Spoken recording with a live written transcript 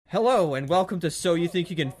Hello and welcome to So You Think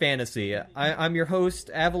You Can Fantasy. I'm your host,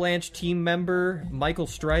 Avalanche team member Michael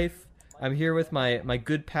Strife. I'm here with my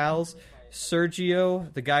good pals,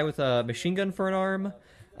 Sergio, the guy with a machine gun for an arm.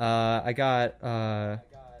 I got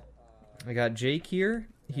Jake here.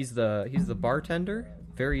 He's the bartender,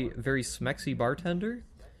 very smexy bartender.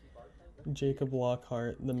 Jacob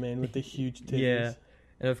Lockhart, the man with the huge titties. Yeah,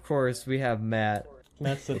 and of course we have Matt.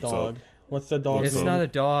 Matt's the What's dog. up? What's the dog's It's name? not a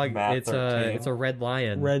dog. Matt It's 13. a red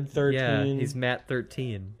lion. Red 13. Yeah, he's Matt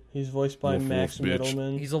 13. He's voiced by Wolf, Max wolf, bitch.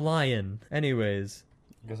 Middleman. He's a lion. Anyways.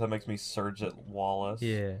 I guess that makes me Sergeant Wallace.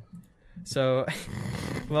 Yeah. So,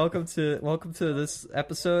 welcome to this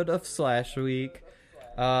episode of Slash Week.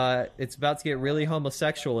 It's about to get really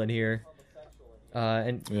homosexual in here.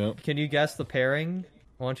 And Yep. can you guess the pairing?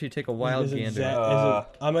 Why don't you take a wild Is it gander?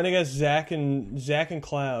 I'm gonna guess Zach and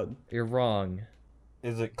Cloud. You're wrong.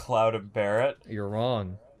 Is it Cloud and Barrett? You're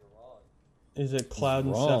wrong. Is it Cloud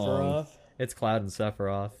and Wrong. Sephiroth? It's Cloud and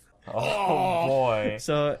Sephiroth. Oh boy.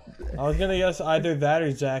 So I was gonna guess either that or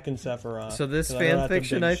Zach and Sephiroth. this 'cause I know fan that's a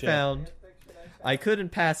fiction big I shit. found, I couldn't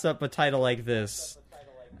pass up a title like this.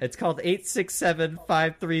 It's called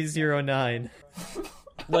 867-5309.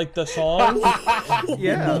 Like the song?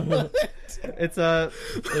 Yeah. It's a...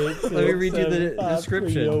 Let me read you the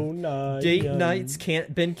description. Date nights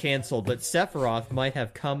been canceled, but Sephiroth might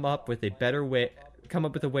have come up with a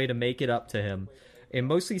way to make it up to him. A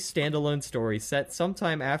mostly standalone story set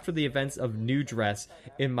sometime after the events of New Dress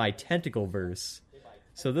in my Tentacle verse.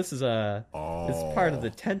 So this is it's part of the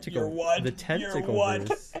tentacle. You're what? The tentacle You're what?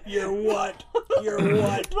 verse. You're what? You're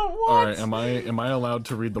what? All right, am I allowed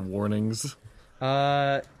to read the warnings?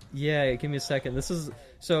 Yeah. Give me a second.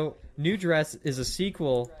 So New Dress is a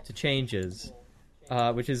sequel to Changes,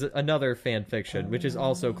 which is another fan fiction, which is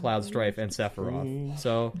also Cloud Strife and Sephiroth.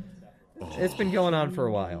 So it's been going on for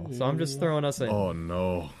a while. So I'm just throwing us in. Oh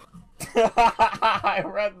no. I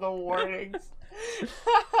read the warnings.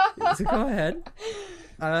 So go ahead.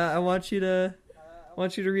 I want you to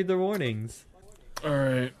read the warnings. All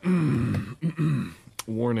right.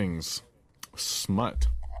 Warnings. Smut.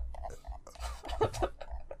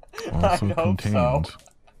 Also hope contains so.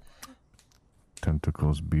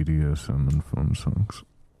 tentacles, BDSM, and phone songs.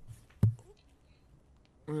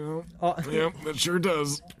 Well, Oh, yep, it sure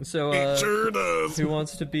does. so It sure does. who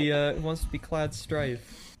wants to be Cloud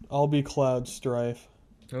Strife? I'll be Cloud Strife.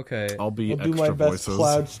 Okay. I'll be I'll extra do my best voices.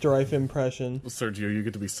 Cloud Strife impression. Sergio, you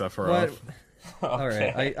get to be What? Sephiroth. All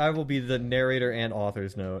right. I will be the narrator and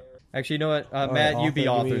author's note. Actually, you know what? Matt, right, you be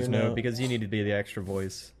author, give me author's your note note. because you need to be the extra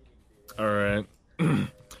voice. All right.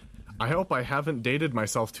 I hope I haven't dated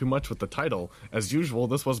myself too much with the title. As usual,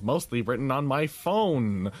 this was mostly written on my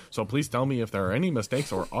phone. So please tell me if there are any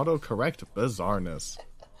mistakes or autocorrect bizarreness.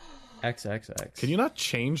 XXX. Can you not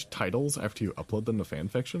change titles after you upload them to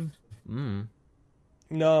fanfiction?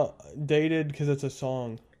 No, dated because it's a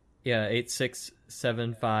song. Yeah,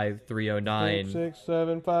 8675309.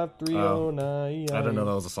 6753009. I didn't know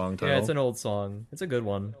that was a song title. Yeah, it's an old song. It's a good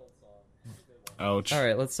one. Ouch. All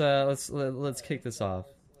right, let's kick this off.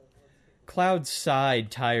 Cloud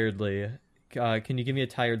sighed tiredly. Can you give me a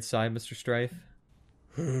tired sigh, Mr. Strife?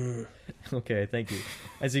 Okay, thank you.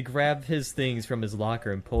 As he grabbed his things from his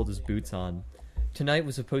locker and pulled his boots on. Tonight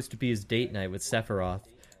was supposed to be his date night with Sephiroth,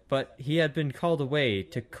 but he had been called away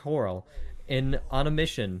to Coral on a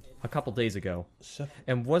mission a couple days ago,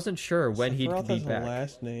 and wasn't sure when he'd Sephiroth be has a back.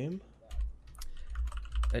 last name?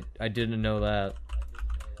 I didn't know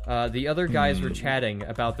that. The other guys were chatting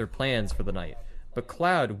about their plans for the night, but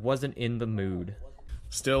Cloud wasn't in the mood.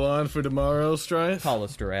 Still on for tomorrow, Strife?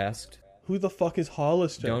 Hollister asked. Who the fuck is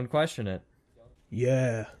Hollister? Don't question it.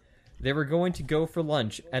 Yeah. They were going to go for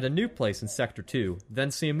lunch at a new place in Sector 2,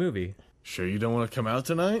 then see a movie, Sure you don't want to come out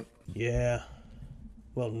tonight? Yeah.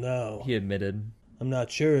 Well, no. he admitted. I'm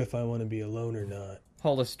not sure if I want to be alone or not.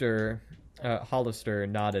 Hollister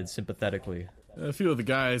nodded sympathetically. A few of the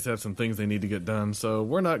guys have some things they need to get done, so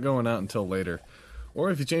we're not going out until later.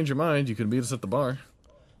 Or if you change your mind, you can meet us at the bar.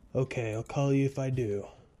 Okay, I'll call you if I do.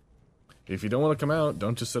 If you don't want to come out,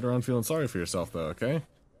 don't just sit around feeling sorry for yourself, though, okay?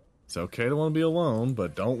 It's okay to want to be alone,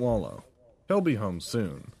 but don't wallow. He'll be home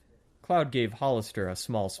soon. Cloud gave Hollister a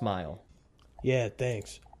small smile. Yeah,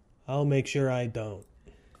 thanks. I'll make sure I don't.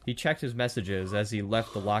 He checked his messages as he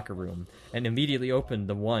left the locker room, and immediately opened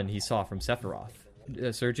the one he saw from Sephiroth.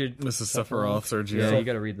 Sergio? This is Sephiroth, Sergio. Yeah, you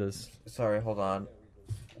gotta read this. Sorry, hold on.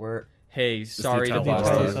 We're Hey, sorry to italicized.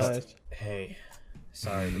 bother you. Italicized. Hey,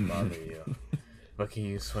 sorry to bother you, but can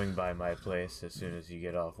you swing by my place as soon as you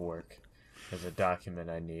get off work? There's a document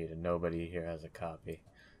I need, and nobody here has a copy.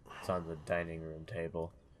 It's on the dining room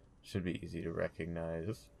table. Should be easy to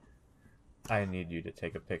recognize. I need you to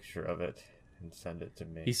take a picture of it and send it to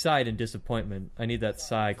me. He sighed in disappointment. I need that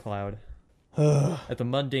sigh, Cloud. At the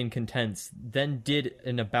mundane contents, then did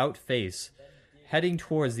an about face, heading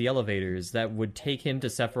towards the elevators that would take him to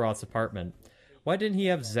Sephiroth's apartment. Why didn't he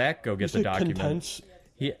have Zack go get the document? Contents?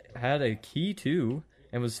 He had a key too,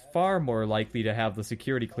 and was far more likely to have the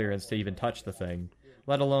security clearance to even touch the thing,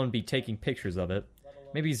 let alone be taking pictures of it.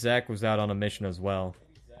 Maybe Zack was out on a mission as well.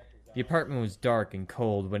 The apartment was dark and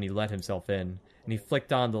cold when he let himself in, and he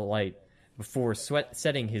flicked on the light before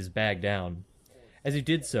setting his bag down. As he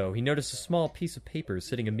did so, he noticed a small piece of paper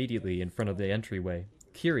sitting immediately in front of the entryway.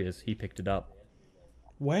 Curious, he picked it up.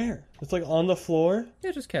 Where? It's like on the floor?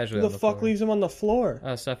 Yeah, just casually Who on the the fuck floor. leaves him on the floor?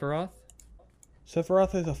 Sephiroth?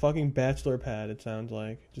 Sephiroth has a fucking bachelor pad, it sounds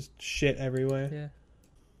like. Just shit everywhere.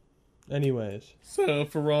 Yeah. Anyways.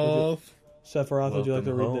 Sephiroth. Sephiroth, would you like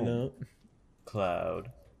to read Welcome the home. note?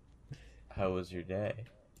 Cloud, how was your day?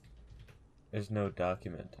 There's no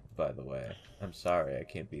document, by the way. I'm sorry I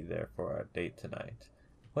can't be there for our date tonight.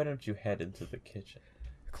 Why don't you head into the kitchen?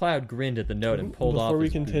 Cloud grinned at the note and pulled off Before we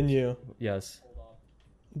his boots. continue, Yes.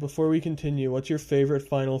 what's your favorite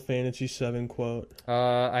Final Fantasy VII quote?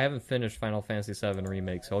 I haven't finished Final Fantasy VII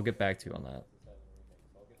Remake, so I'll get back to you on that.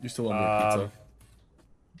 You still owe me a pizza.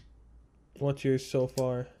 What's yours so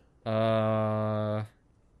far?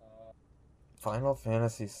 Final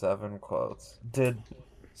Fantasy VII quotes. Did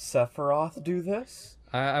Sephiroth do this?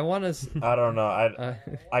 I want to... I don't know.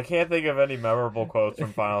 I can't think of any memorable quotes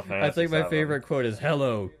from Final Fantasy. I think my VII. favorite quote is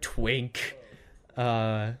 "Hello, twink."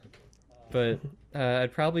 But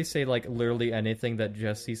I'd probably say like literally anything that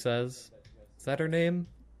Jessie says. Is that her name?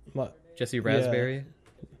 Jessie Raspberry.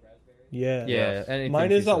 Yeah. Yeah. anything Mine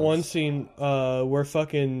she is that says. one scene where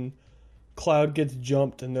fucking Cloud gets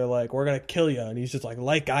jumped and they're like, "We're gonna kill you," and he's just like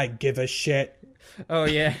I give a shit. Oh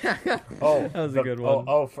yeah. Oh, that was a good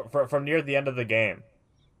one. From near the end of the game,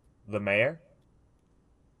 the mayor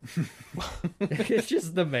It's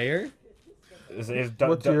just the mayor. is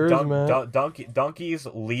What's yours, Matt? Donkey's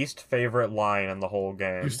least favorite line in the whole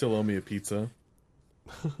game. You still owe me a pizza.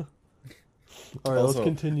 All right, let's Also-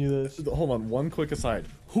 continue this. Hold on, one quick aside.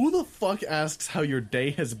 Who the fuck asks how your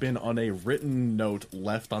day has been on a written note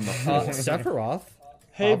left on the floor? Sephiroth.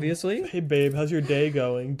 Hey, Obviously. Hey, babe, how's your day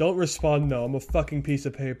going? Don't respond, no. I'm a fucking piece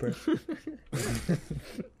of paper.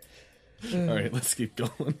 Alright, let's keep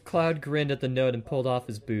going. Cloud grinned at the note and pulled off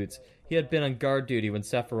his boots. He had been on guard duty when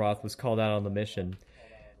Sephiroth was called out on the mission.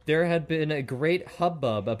 There had been a great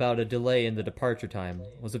hubbub about a delay in the departure time.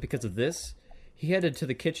 Was it because of this? He headed to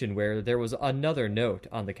the kitchen where there was another note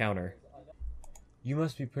on the counter. You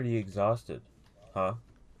must be pretty exhausted, huh?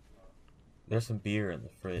 There's some beer in the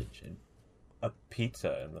fridge and a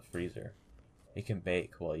pizza in the freezer. You can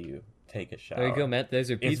bake while you take a shower. There you go, Matt. There's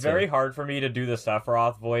your pizza. It's very hard for me to do the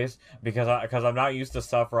Sephiroth voice because I'm not used to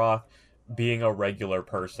Sephiroth being a regular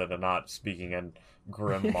person and not speaking in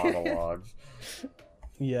grim monologues.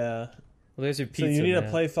 Yeah. Well, there's your So pizza. you need to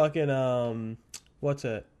Matt. play fucking what's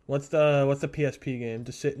it? What's the PSP game?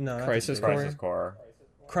 Just sit no. Crisis Core? Crisis Core.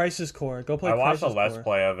 Crisis Core. Go play I watched Crisis a Let's Core.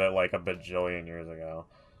 Play of it like a bajillion years ago.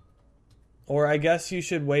 Or I guess you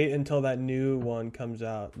should wait until that new one comes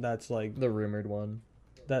out. That's like The rumored one.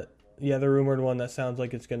 that. Yeah, the rumored one that sounds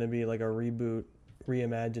like it's going to be like a reboot,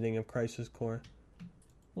 reimagining of Crisis Core,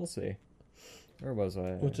 We'll see. Where was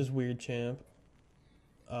I? which is weird, champ.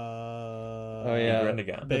 Oh yeah. Grinned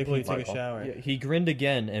again. Bake while you take a Michael. shower. Yeah, he grinned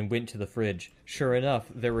again and went to the fridge. Sure enough,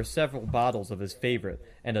 there were several bottles of his favorite,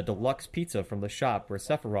 and a deluxe pizza from the shop where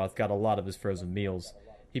Sephiroth got a lot of his frozen meals.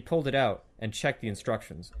 He pulled it out and checked the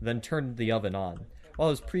instructions, then turned the oven on. While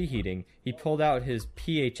it was preheating, he pulled out his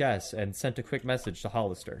PHS and sent a quick message to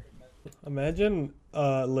Hollister. Imagine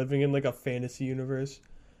living in like a fantasy universe,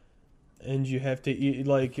 and you have to eat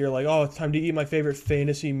like you're like, oh, it's time to eat my favorite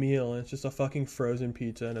fantasy meal, and it's just a fucking frozen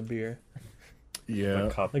pizza and a beer. Yeah.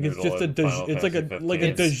 Cup Like it's noodle just in Final it's like a Fantasy like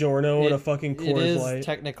a 15. DiGiorno and a fucking It Coors is Light.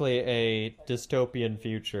 technically a dystopian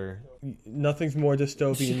future. Nothing's more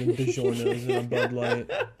dystopian than DiGiorno's and a Bud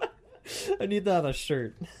Light. I need that on a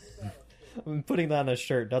shirt. I'm putting that on a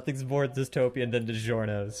shirt. Nothing's more dystopian than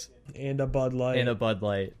DiGiorno's. And a Bud Light. And a Bud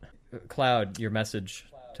Light. Cloud, your message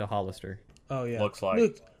to Hollister. Oh yeah. Looks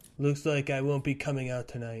like. Looks like I won't be coming out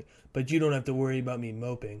tonight, but you don't have to worry about me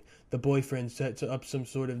moping. The boyfriend set up some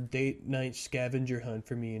sort of date night scavenger hunt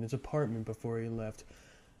for me in his apartment before he left.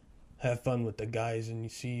 Have fun with the guys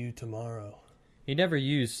and see you tomorrow. He never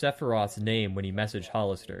used Sephiroth's name when he messaged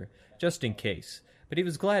Hollister, just in case, but he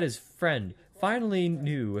was glad his friend finally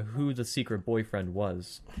knew who the secret boyfriend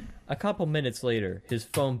was. A couple minutes later, his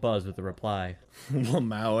phone buzzed with a reply.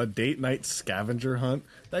 Lamau, a date night scavenger hunt?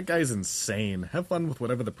 That guy's insane. Have fun with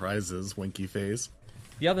whatever the prize is, winky face.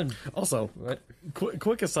 The other... Also, What?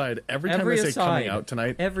 quick aside, every time they say coming out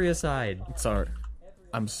tonight... Every aside. Sorry.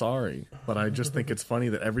 I'm sorry, but I just think it's funny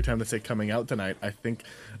that every time they say coming out tonight, I think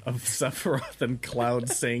of Sephiroth and Cloud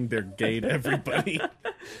saying they're gay to everybody.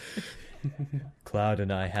 Cloud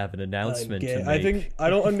and I have an announcement to make. I think I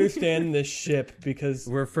don't understand this ship because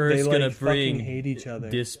we're first they, gonna bring hate each other.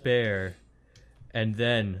 despair, and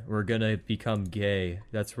then we're gonna become gay.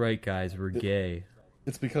 That's right, guys, we're gay.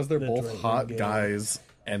 It's because they're both right, hot gay. guys,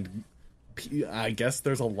 and I guess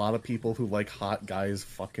there's a lot of people who like hot guys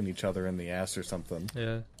fucking each other in the ass or something.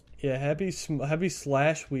 Yeah. Yeah, happy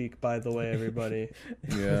Slash Week, by the way, everybody.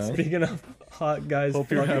 Yeah. Speaking of hot guys,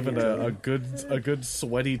 Hope you're fucking having each other. a good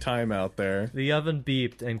sweaty time out there. The oven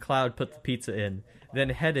beeped, and Cloud put the pizza in, then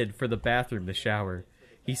headed for the bathroom to shower.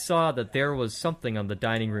 He saw that there was something on the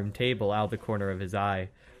dining room table out of the corner of his eye,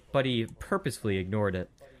 but he purposefully ignored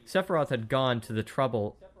it. Sephiroth had gone to the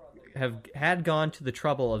trouble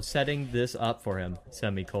of setting this up for him,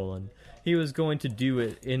 semicolon. He was going to do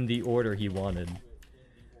it in the order he wanted.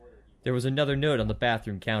 There was another note on the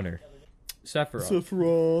bathroom counter.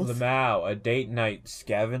 Sephiroth. Lamau, a date night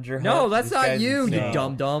scavenger hunt? No, that's This not guy's you, insane. you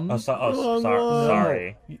dum-dum.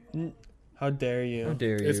 Sorry. How dare you? How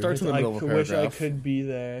dare you? It starts in the I middle of a wish I paragraph. could be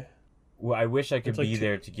there. Well, I wish I could It's like be two-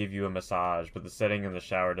 there to give you a massage, but the setting in the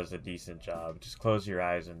shower does a decent job. Just close your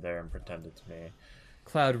eyes in there and pretend it's me.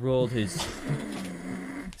 Cloud rolled his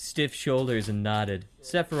stiff shoulders and nodded.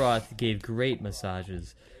 Sephiroth gave great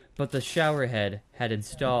massages, but the shower head he had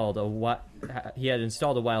installed a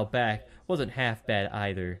while back wasn't half bad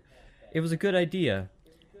either. It was a good idea.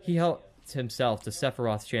 He helped himself to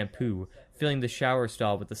Sephiroth's shampoo, filling the shower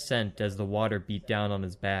stall with the scent as the water beat down on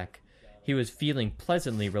his back. He was feeling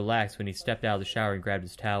pleasantly relaxed when he stepped out of the shower and grabbed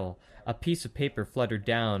his towel. A piece of paper fluttered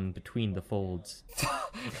down between the folds.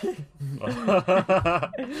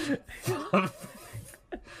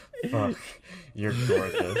 Fuck, you're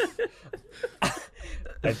gorgeous.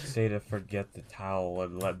 I'd say to forget the towel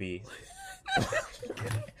and let me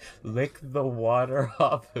lick the water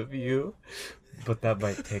off of you, but that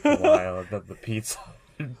might take a while, and then the pizza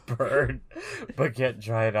would burn, but get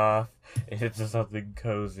dried off into something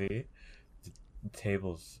cozy. The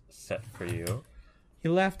table's set for you. He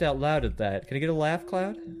laughed out loud at that. Can I get a laugh,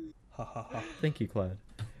 Cloud? Ha ha ha. Thank you, Cloud.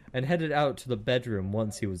 And headed out to the bedroom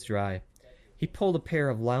once he was dry. He pulled a pair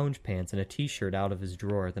of lounge pants and a t-shirt out of his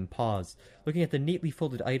drawer, then paused, looking at the neatly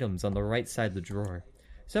folded items on the right side of the drawer.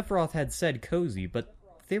 Sephiroth had said cozy, but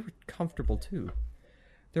they were comfortable too.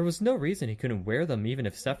 There was no reason he couldn't wear them even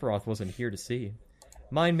if Sephiroth wasn't here to see.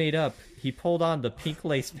 Mind made up, he pulled on the pink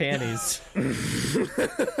lace panties.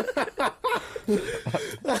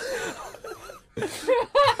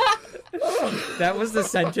 That was the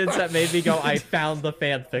sentence that made me go, I found the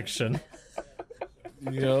fan fiction.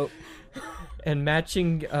 Yep. And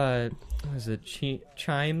matching, what was it,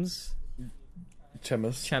 chimes?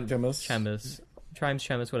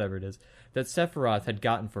 Chimus, Whatever it is, that Sephiroth had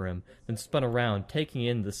gotten for him, then spun around, taking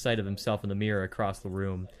in the sight of himself in the mirror across the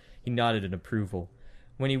room. He nodded in approval.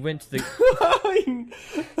 When he went to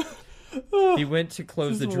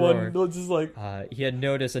close the drawer, he had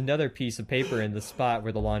noticed another piece of paper in the spot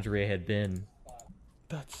where the lingerie had been.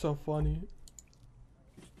 That's so funny.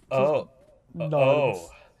 Oh, Nods.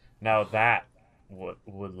 now that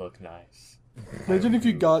would look nice. Imagine if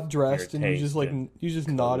you got dressed Your and you taste just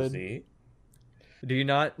nodded. Cozy. Do you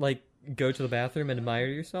not, go to the bathroom and admire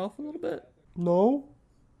yourself a little bit? No,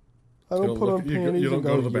 I don't put on panties. You don't and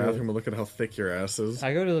go to the "Yeah." bathroom and look at how thick your ass is.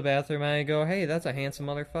 I go to the bathroom and I go, hey, that's a handsome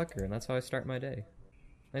motherfucker, and that's how I start my day.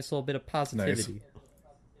 Nice little bit of positivity.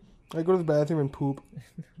 I go to the bathroom and poop.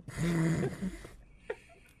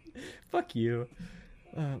 Fuck you.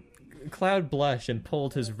 Cloud blushed and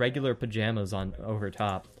pulled his regular pajamas on over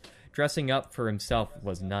top. Dressing up for himself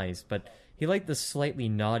was nice, but he liked the slightly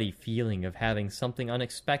naughty feeling of having something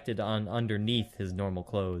unexpected on underneath his normal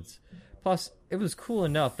clothes. Plus, it was cool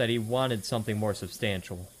enough that he wanted something more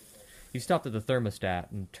substantial. He stopped at the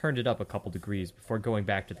thermostat and turned it up a couple degrees before going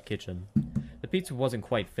back to the kitchen. The pizza wasn't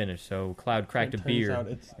quite finished, so Cloud cracked a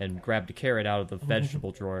beer and grabbed a carrot out of the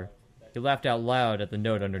vegetable drawer. He laughed out loud at the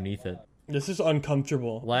note underneath it. This is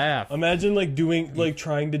uncomfortable. Laugh. Imagine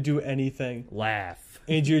trying to do anything, Laugh.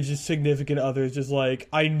 and your just significant other is just like,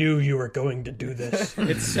 I knew you were going to do this.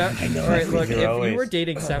 It's alright, look, if You're you were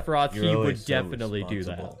dating Sephiroth, you're he would always so definitely do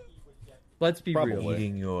that. responsible. Let's be Probably. real.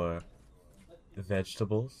 Eating your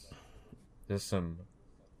vegetables. There's some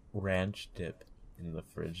ranch dip in the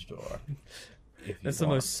fridge door. That's the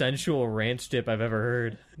most sensual ranch dip I've ever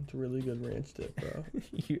heard. It's a really good ranch dip, bro.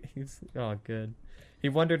 Oh, good. He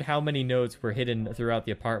wondered how many notes were hidden throughout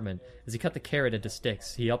the apartment. As he cut the carrot into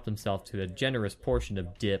sticks, he helped himself to a generous portion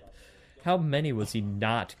of dip. How many was he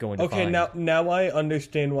not going to find? Okay, now I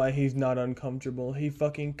understand why he's not uncomfortable. He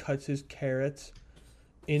fucking cuts his carrots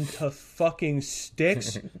into fucking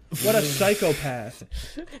sticks. What a psychopath.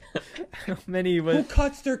 How many was... Who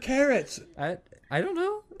cuts their carrots? I don't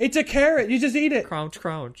know. It's a carrot. You just eat it.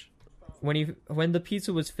 Crouch. When the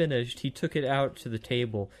pizza was finished, he took it out to the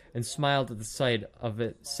table and smiled at the sight of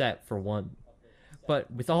it set for one.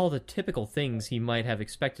 But with all the typical things he might have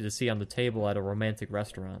expected to see on the table at a romantic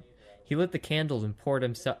restaurant, he lit the candles and poured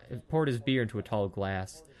his beer into a tall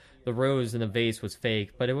glass. The rose in the vase was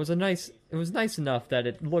fake, but it was nice enough that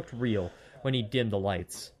it looked real when he dimmed the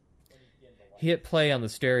lights. He hit play on the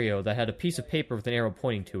stereo that had a piece of paper with an arrow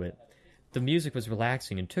pointing to it. The music was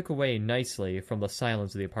relaxing and took away nicely from the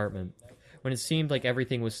silence of the apartment. When it seemed like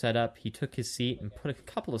everything was set up, he took his seat and put a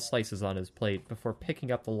couple of slices on his plate before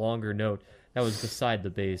picking up the longer note that was beside the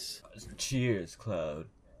bass. Cheers, Cloud.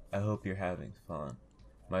 I hope you're having fun.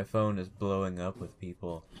 My phone is blowing up with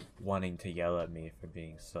people wanting to yell at me for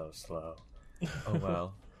being so slow. Oh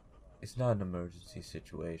well, it's not an emergency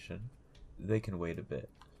situation. They can wait a bit.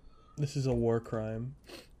 This is a war crime.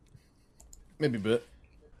 Maybe a bit.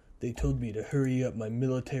 They told me to hurry up my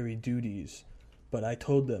military duties, but I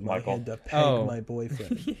told them Michael. I had to peg my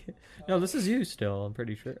boyfriend. No, this is you still, I'm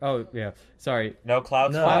pretty sure. Oh, yeah. Sorry. No,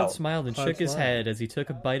 Cloud No. Cloud smiled. smiled and Cloud shook his smiled. head as he took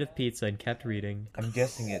a bite of pizza and kept reading. I'm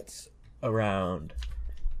guessing it's around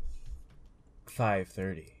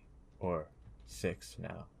 5:30 or 6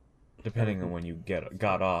 now, depending on when you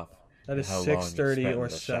got off. That is and how long you 6:30 spent or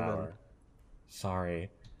in the 7. shower.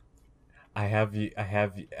 Sorry, I have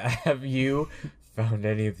you found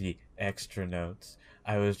any of the extra notes?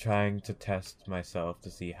 I was trying to test myself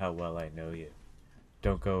to see how well I know you.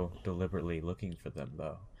 Don't go deliberately looking for them,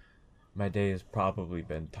 though. My day has probably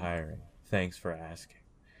been tiring. Thanks for asking.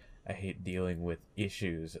 I hate dealing with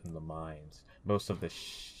issues in the mines. Most of the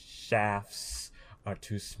shafts are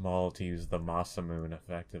too small to use the Masamune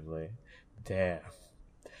effectively. Damn.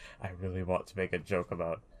 I really want to make a joke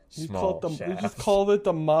about small You shafts. just called it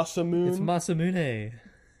the Masamune. It's Masamune.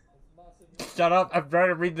 Shut up! I'm trying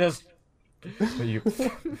to read this.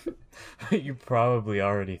 But you probably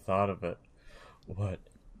already thought of it. What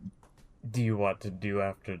do you want to do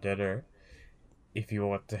after dinner? If you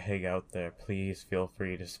want to hang out there, please feel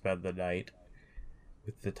free to spend the night.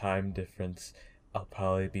 With the time difference, I'll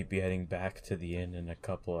probably be heading back to the inn in a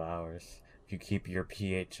couple hours. If you keep your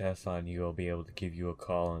PHS on you, I'll be able to give you a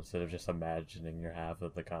call instead of just imagining you're half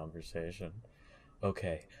of the conversation.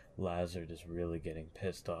 Okay, Lazard is really getting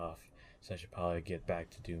pissed off, so I should probably get back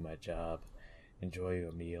to do my job. Enjoy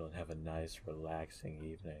your meal and have a nice, relaxing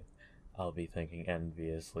evening. I'll be thinking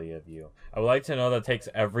enviously of you. I would like to know that takes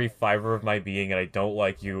every fiber of my being, and I don't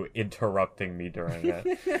like you interrupting me during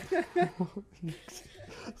it.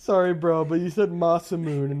 Sorry, bro, but you said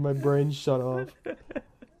Masamune and my brain shut off.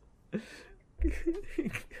 Go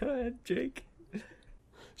ahead, Jake.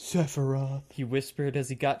 Sephiroth. He whispered as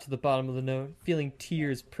he got to the bottom of the note, feeling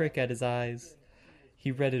tears prick at his eyes.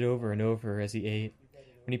 He read it over and over as he ate.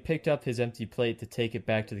 When he picked up his empty plate to take it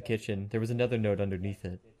back to the kitchen, there was another note underneath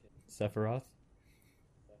it. Sephiroth?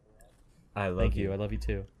 I love Thank you, I love you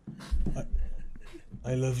too.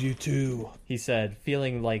 I love you too. He said,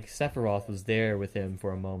 feeling like Sephiroth was there with him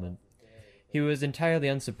for a moment. He was entirely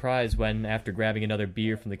unsurprised when, after grabbing another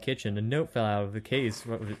beer from the kitchen, a note fell out of the case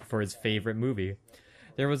for his favorite movie.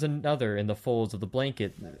 There was another in the folds of the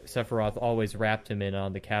blanket Sephiroth always wrapped him in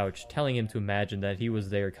on the couch, telling him to imagine that he was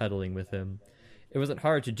there cuddling with him. It wasn't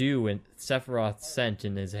hard to do with Sephiroth's scent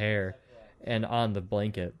in his hair and on the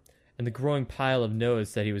blanket, and the growing pile of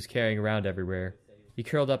notes that he was carrying around everywhere. He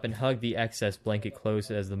curled up and hugged the excess blanket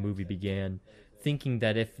close as the movie began, thinking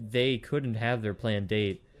that if they couldn't have their planned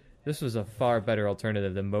date, this was a far better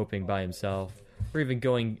alternative than moping by himself, or even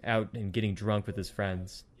going out and getting drunk with his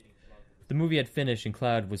friends. The movie had finished, and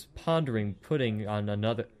Cloud was pondering putting on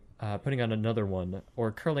another one,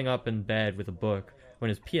 or curling up in bed with a book, when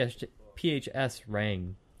his PHS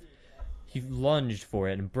rang. He lunged for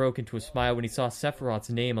it and broke into a smile when he saw Sephiroth's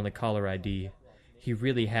name on the caller ID. He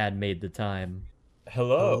really had made the time.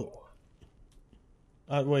 Hello.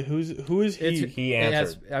 Wait, who is he? He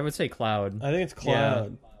answered. I would say Cloud. I think it's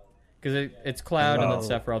Cloud. Because it's Cloud and then Oh.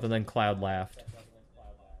 Sephiroth, and then Cloud laughed.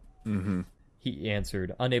 Mm-hmm. He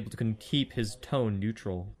answered, unable to keep his tone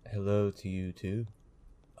neutral. Hello to you too.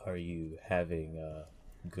 Are you having a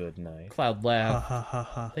good night? Cloud Ha laughed. ha ha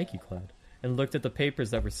ha. Thank you, Cloud. and looked at the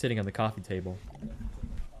papers that were sitting on the coffee table.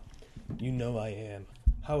 You know I am.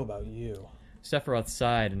 How about you? Sephiroth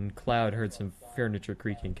sighed, and Cloud heard some furniture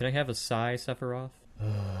creaking. Can I have a sigh, Sephiroth?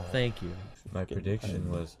 Thank you. My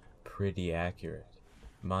prediction was pretty accurate.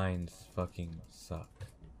 Mine's fucking sucked.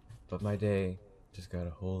 But my day just got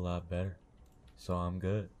a whole lot better. So I'm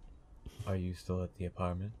good. Are you still at the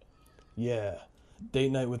apartment? Yeah.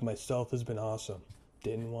 Date night with myself has been awesome.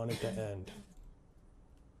 Didn't want it to end.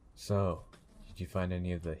 So, did you find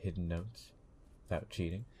any of the hidden notes? Without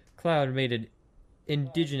cheating? Cloud made an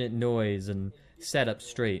indignant noise and sat up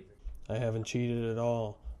straight. I haven't cheated at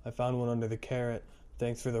all. I found one under the carrot.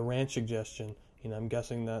 Thanks for the ranch suggestion. And I'm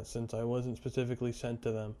guessing that since I wasn't specifically sent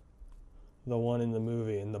to them, the one in the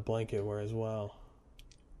movie and the blanket were as well.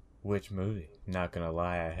 Which movie? Not gonna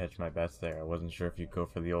lie, I hedged my bets there. I wasn't sure if you'd go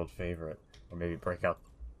for the old favorite. Or maybe break out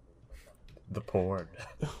the porn.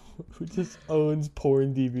 Who just owns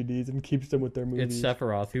porn DVDs and keeps them with their movies? It's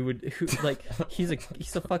Sephiroth,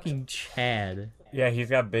 he's a fucking Chad. Yeah, he's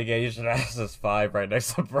got big Asian asses 5 right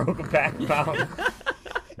next to Brokeback Mountain.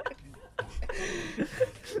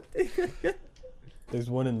 There's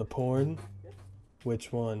one in the porn?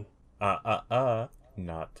 Which one?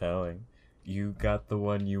 Not telling. You got the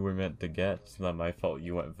one you were meant to get. It's not my fault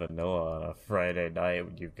you went vanilla on a Friday night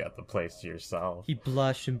when you've got the place to yourself. He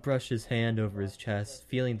blushed and brushed his hand over his chest,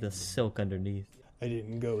 feeling the silk underneath. I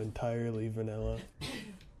didn't go entirely vanilla.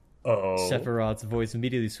 Oh. Sephiroth's voice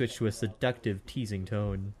immediately switched to a seductive, teasing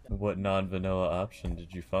tone. What non-vanilla option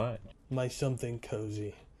did you find? My something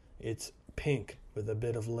cozy. It's pink with a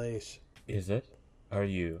bit of lace. Is it? Are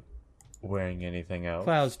you wearing anything else?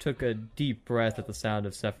 Clouds took a deep breath at the sound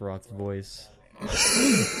of Sephiroth's voice.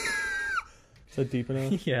 Is that deep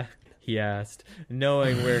enough? Yeah, he asked,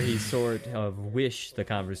 knowing where he sort of wished the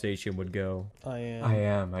conversation would go. I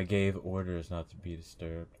am. I gave orders not to be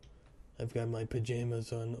disturbed. I've got my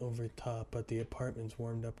pajamas on over top, but the apartment's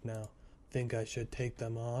warmed up now. Think I should take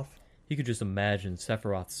them off? He could just imagine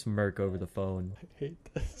Sephiroth's smirk over the phone. I hate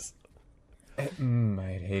this.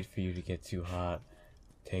 I'd hate for you to get too hot.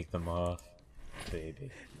 Take them off,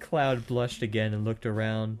 baby. Cloud blushed again and looked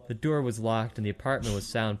around. The door was locked and the apartment was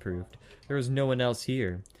soundproofed. There was no one else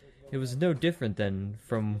here. It was no different than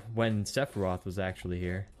from when Sephiroth was actually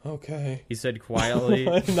here. Okay. He said quietly.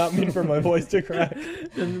 I did not mean for my voice to crack.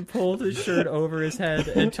 Then pulled his shirt over his head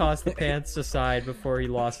and tossed the pants aside before he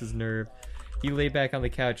lost his nerve. He lay back on the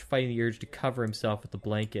couch, fighting the urge to cover himself with the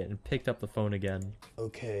blanket, and picked up the phone again.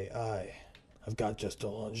 Okay, I've got just a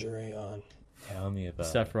lingerie on. Tell me about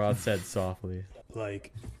Sephiroth said softly.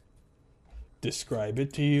 Like, describe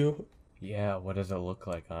it to you? Yeah, what does it look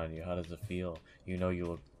like on you? How does it feel? You know you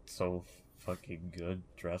look so fucking good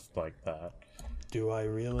dressed like that. Do I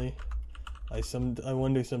really? I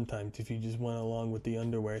wonder sometimes if you just went along with the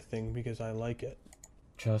underwear thing because I like it.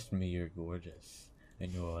 Trust me, you're gorgeous.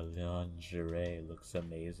 And your lingerie looks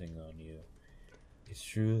amazing on you. It's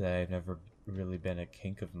true that I've never really been a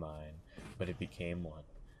kink of mine, but it became one.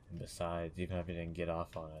 And besides, even if I didn't get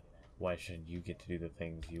off on it, why shouldn't you get to do the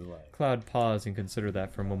things you like? Cloud paused and considered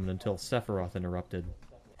that for a moment until Sephiroth interrupted.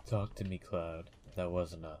 Talk to me, Cloud. That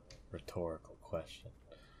wasn't a rhetorical question.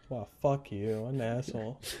 Wow, fuck you, an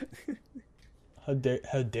asshole. How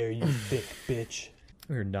dare you, thick bitch.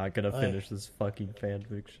 We're not gonna finish this fucking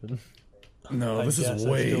fanfiction. No, this is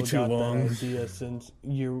way too long. That idea since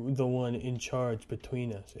you're the one in charge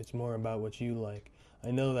between us. It's more about what you like. I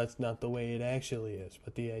know that's not the way it actually is,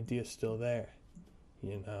 but the idea's still there.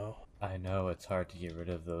 You know? I know it's hard to get rid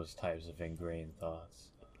of those types of ingrained thoughts.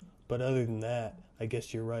 But other than that, I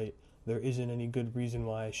guess you're right. There isn't any good reason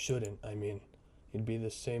why I shouldn't. I mean, it'd be the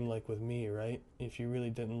same like with me, right? If you really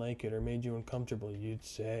didn't like it or made you uncomfortable, you'd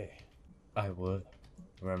say. I would.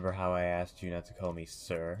 Remember how I asked you not to call me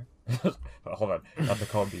sir? Hold on, not to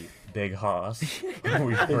call me Big Hoss when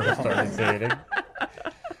we first started dating?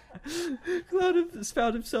 Cloud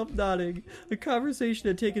found himself nodding. The conversation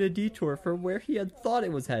had taken a detour from where he had thought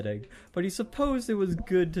it was heading, but he supposed it was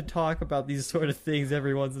good to talk about these sort of things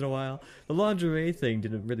every once in a while. The lingerie thing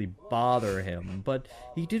didn't really bother him, but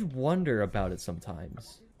he did wonder about it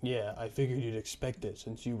sometimes. Yeah, I figured you'd expect it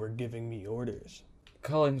since you were giving me orders.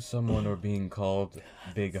 Calling someone or being called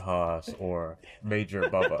Big Hoss or Major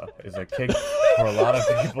Bubba is a kick for a lot of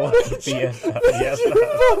people. Yes.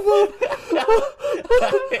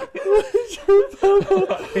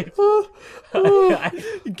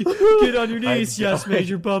 Get on your knees, yes,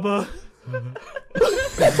 Major Bubba.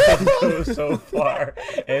 I go so far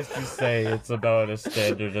as to say it's about as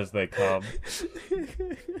standard as they come.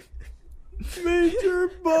 Major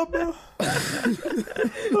Bubba.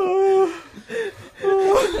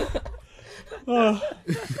 Thank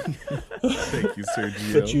you,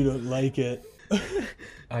 Sergio. But you don't like it.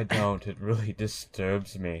 I don't. It really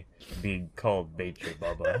disturbs me being called Major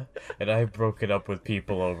Bubba, and I've broken up with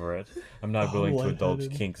people over it. I'm not willing to indulge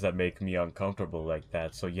lightheaded. kinks that make me uncomfortable like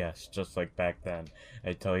that. So yes, just like back then,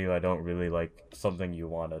 I tell you I don't really like something you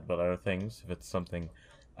wanted, but other things, if it's something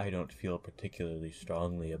I don't feel particularly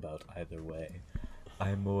strongly about either way,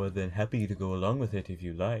 I'm more than happy to go along with it if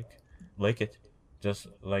you like. Like it, just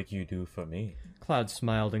like you do for me. Cloud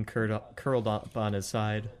smiled and curled up on his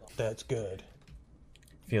side. That's good.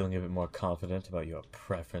 Feeling a bit more confident about your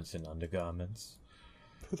preference in undergarments.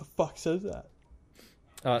 Who the fuck says that?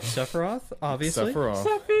 Sephiroth, obviously.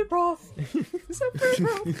 Sephiroth.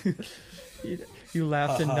 Sephiroth. You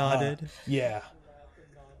laughed and nodded. Yeah.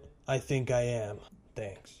 I think I am.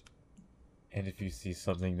 Thanks. And if you see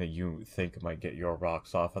something that you think might get your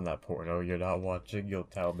rocks off on that porno you're not watching, you'll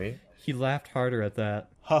tell me. He laughed harder at that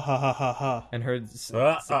Ha ha ha ha ha. and heard.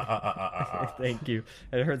 Thank you.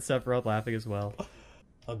 And heard Sephiroth laughing as well.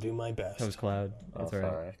 I'll do my best. That was Cloud. That's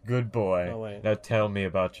alright. Sorry. Good boy. Oh, wait. Now tell me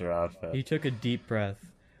about your outfit. He took a deep breath.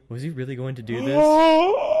 Was he really going to do this?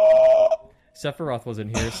 Sephiroth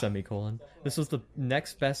wasn't here, semicolon. This was the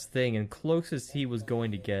next best thing and closest he was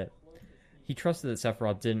going to get. He trusted that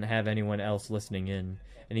Sephiroth didn't have anyone else listening in,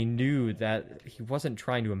 and he knew that he wasn't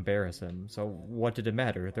trying to embarrass him, so what did it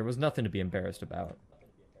matter? There was nothing to be embarrassed about.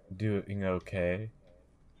 Doing okay,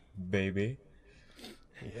 baby?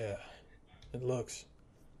 Yeah. It looks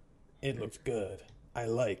good. I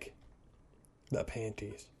like the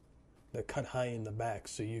panties. They're cut high in the back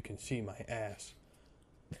so you can see my ass.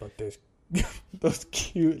 But there's those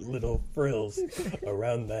cute little frills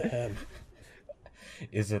around the hem.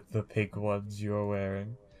 Is it the pink ones you're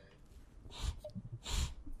wearing?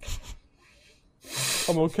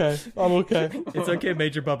 I'm okay. I'm okay. It's okay,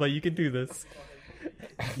 Major Bubba, you can do this.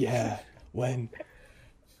 Yeah. When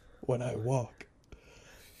I walk,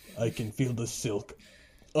 I can feel the silk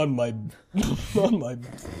on my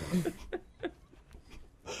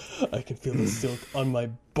I can feel the silk on my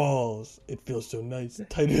balls. It feels so nice,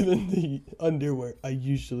 tighter than the underwear I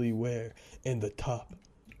usually wear and the top.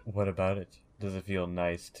 What about it? Does it feel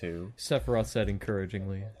nice too? Sephiroth said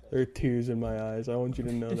encouragingly. There are tears in my eyes. I want you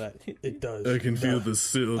to know that. It does. I can feel the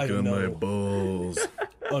silk I on my know. balls.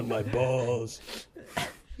 On my balls.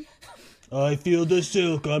 I feel the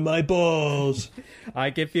silk on my balls.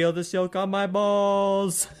 I can feel the silk on my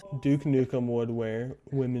balls. Duke Nukem would wear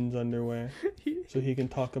women's underwear so he can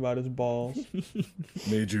talk about his balls.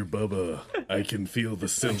 Major Bubba, I can feel the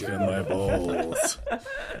silk on my balls.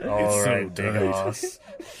 All so right, big tight. hoss.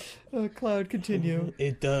 Cloud, continue.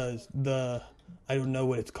 It does. I don't know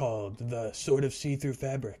what it's called. The sort of see-through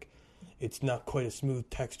fabric. It's not quite a smooth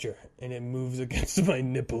texture, and it moves against my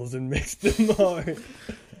nipples and makes them hard.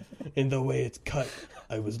 And the way it's cut,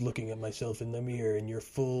 I was looking at myself in the mirror in your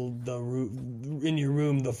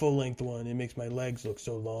room, the full-length one. It makes my legs look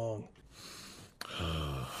so long.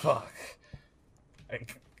 Fuck.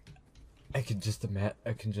 I can just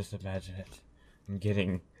imagine it. I'm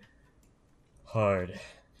getting hard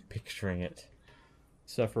picturing it.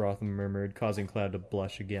 Sephiroth murmured, causing Cloud to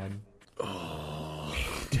blush again. Oh,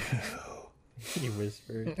 He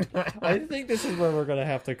whispered. I think this is where we're going to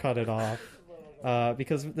have to cut it off.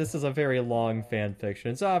 Because this is a very long fan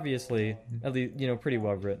fiction. It's obviously, at least, pretty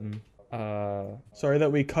well written. Sorry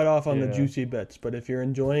that we cut off on the Yeah. juicy bits, but if you're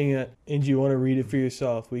enjoying it and you want to read it for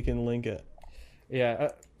yourself, we can link it. Yeah.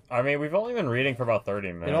 I mean, we've only been reading for about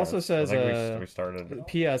 30 minutes. also says, I think we started.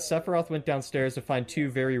 P.S. Sephiroth went downstairs to find two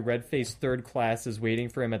very red-faced third classes waiting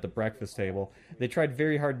for him at the breakfast table. They tried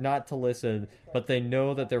very hard not to listen, but they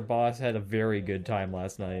know that their boss had a very good time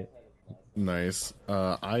last night. nice.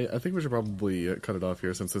 I think we should probably cut it off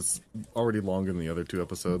here since it's already longer than the other two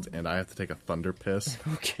episodes, and I have to take a thunder piss.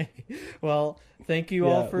 Okay. Well, thank you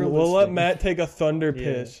all for listening. we'll let Matt take a thunder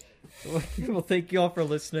piss. Well, thank you all for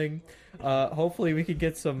listening. Hopefully we could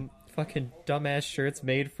get some fucking dumbass shirts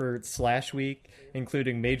made for Slash Week,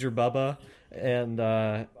 including Major Bubba and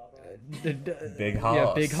Big Hoss.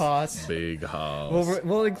 Yeah, Big Hoss. Big house.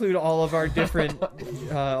 We'll include all of our different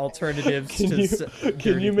alternatives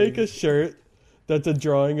Can you make a shirt that's a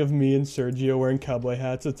drawing of me and Sergio wearing cowboy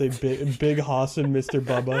hats? It's a big Hoss and Mr.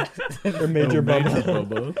 Bubba or Major Bubba.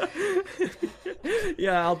 Bubba.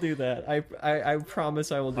 Yeah, I'll do that. I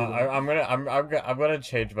promise I will do that. I'm gonna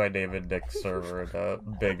change my name in Nick's server to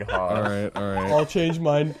Big Hoss. All right. I'll change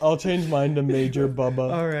mine to Major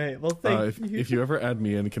Bubba. All right. Well, thank you. If you ever add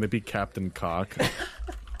me in, can it be Captain Cock?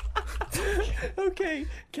 Okay,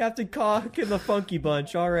 Captain Cock and the Funky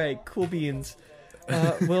Bunch. All right, cool beans.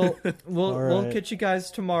 We'll right. catch you guys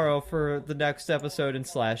tomorrow for the next episode in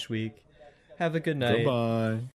Slash Week. Have a good night. Goodbye.